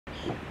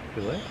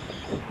Still there?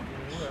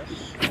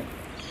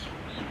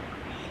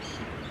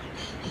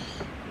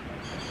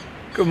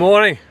 Good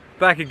morning,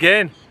 back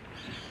again.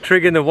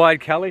 Triggering the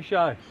Wade Cully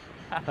show.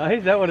 Hey,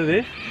 is that what it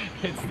is?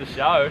 It's the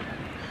show.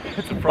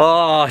 It's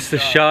the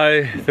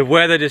show. The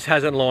weather just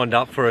hasn't lined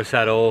up for us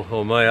at all,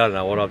 or me, I don't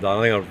know what I've done.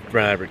 I think I've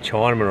ran over a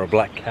Chinaman or a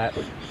black cat.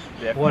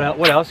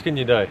 What else can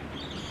you do?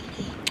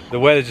 The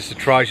weather's just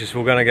atrocious.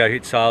 We're gonna go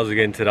hit sails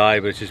again today,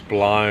 but it's just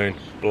blown.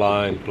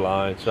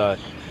 So,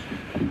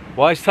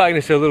 Wade's taking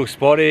us to a little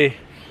spot here.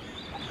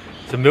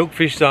 It's a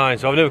milkfish zone,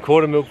 so I've never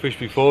caught a milkfish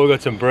before. We've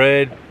got some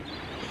bread.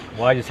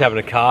 Wade just having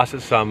a cast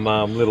at some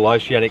little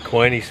oceanic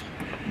queenies,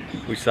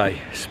 which they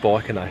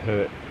spike and they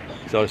hurt.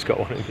 So I just got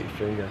one in my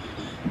finger.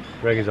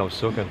 Reckons I'm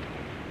sooking.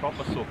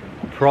 Proper sooking.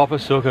 Proper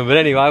sooking. But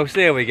anyway, we'll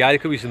see how we go. There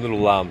could be some little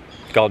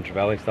golden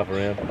trevally stuff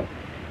around.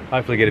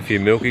 Hopefully get a few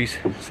milkies.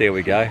 See how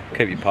we go.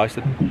 Keep you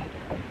posted.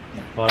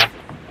 Right,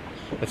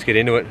 let's get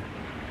into it.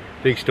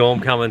 Big storm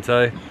coming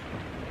too.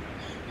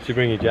 Did you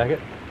bring your jacket?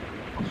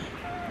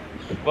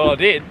 Well, I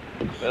did,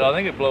 but I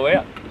think it blew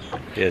out.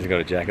 He hasn't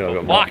got a jacket.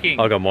 I've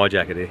got my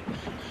jacket here.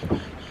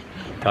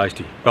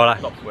 Toasty. Righto.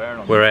 Stop swearing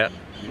on We're out.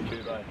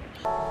 YouTube, eh?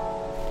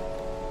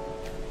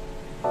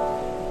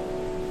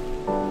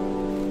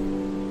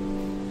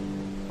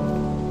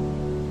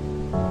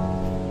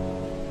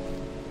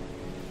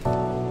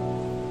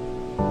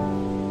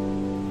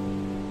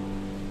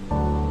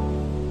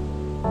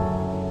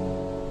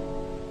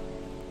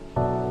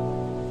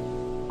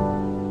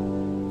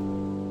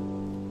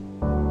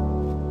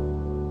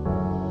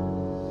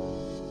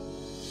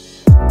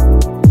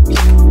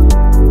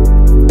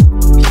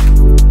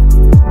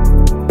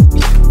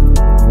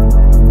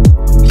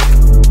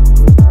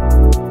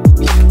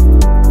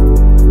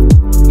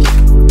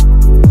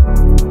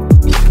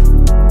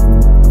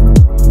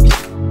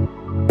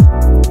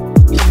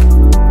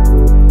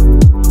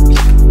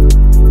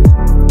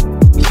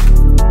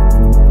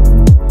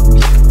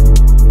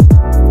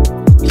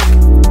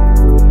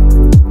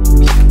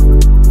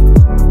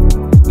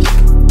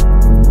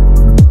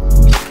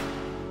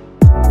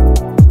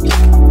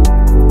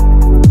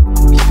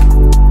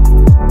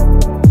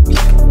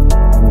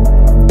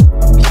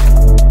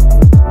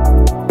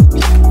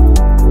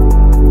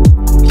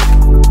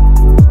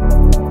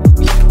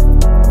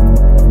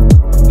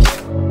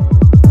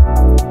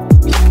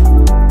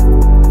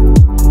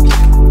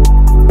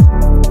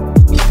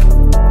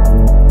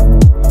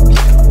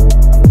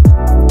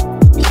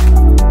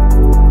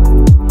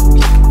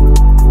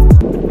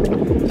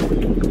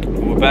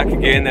 Back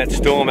again. That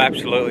storm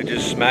absolutely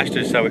just smashed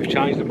us, so we've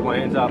changed the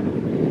plans up.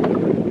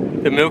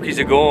 The milkies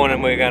are gone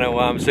and we're going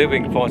to see if we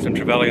can find some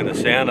trevally in the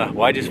sounder.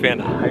 Wade just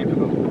found a heap of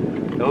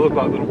them. They look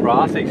like little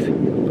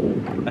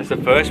brassies. That's the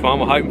first one.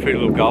 We're hoping for a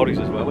little goldies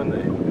as well in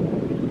there.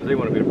 Does he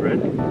want a bit of bread?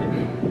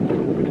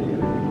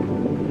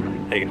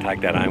 He can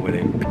take that home with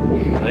him.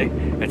 See?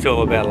 It's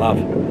all about love.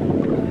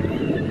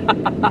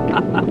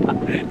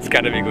 It's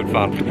going to be good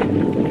fun.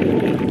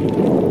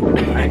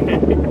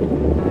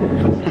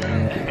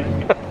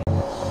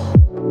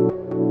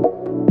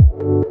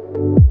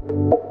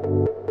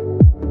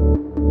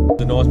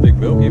 A nice big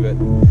milky, but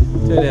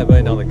turned out being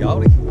another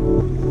goldie.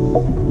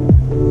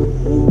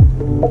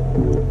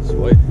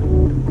 Sweet.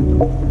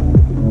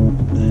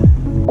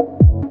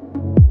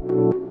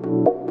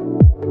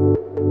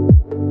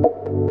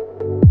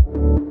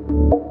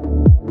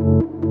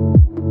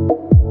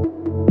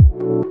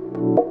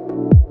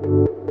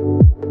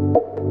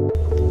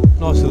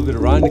 Nice little bit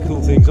of rain to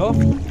cool things off.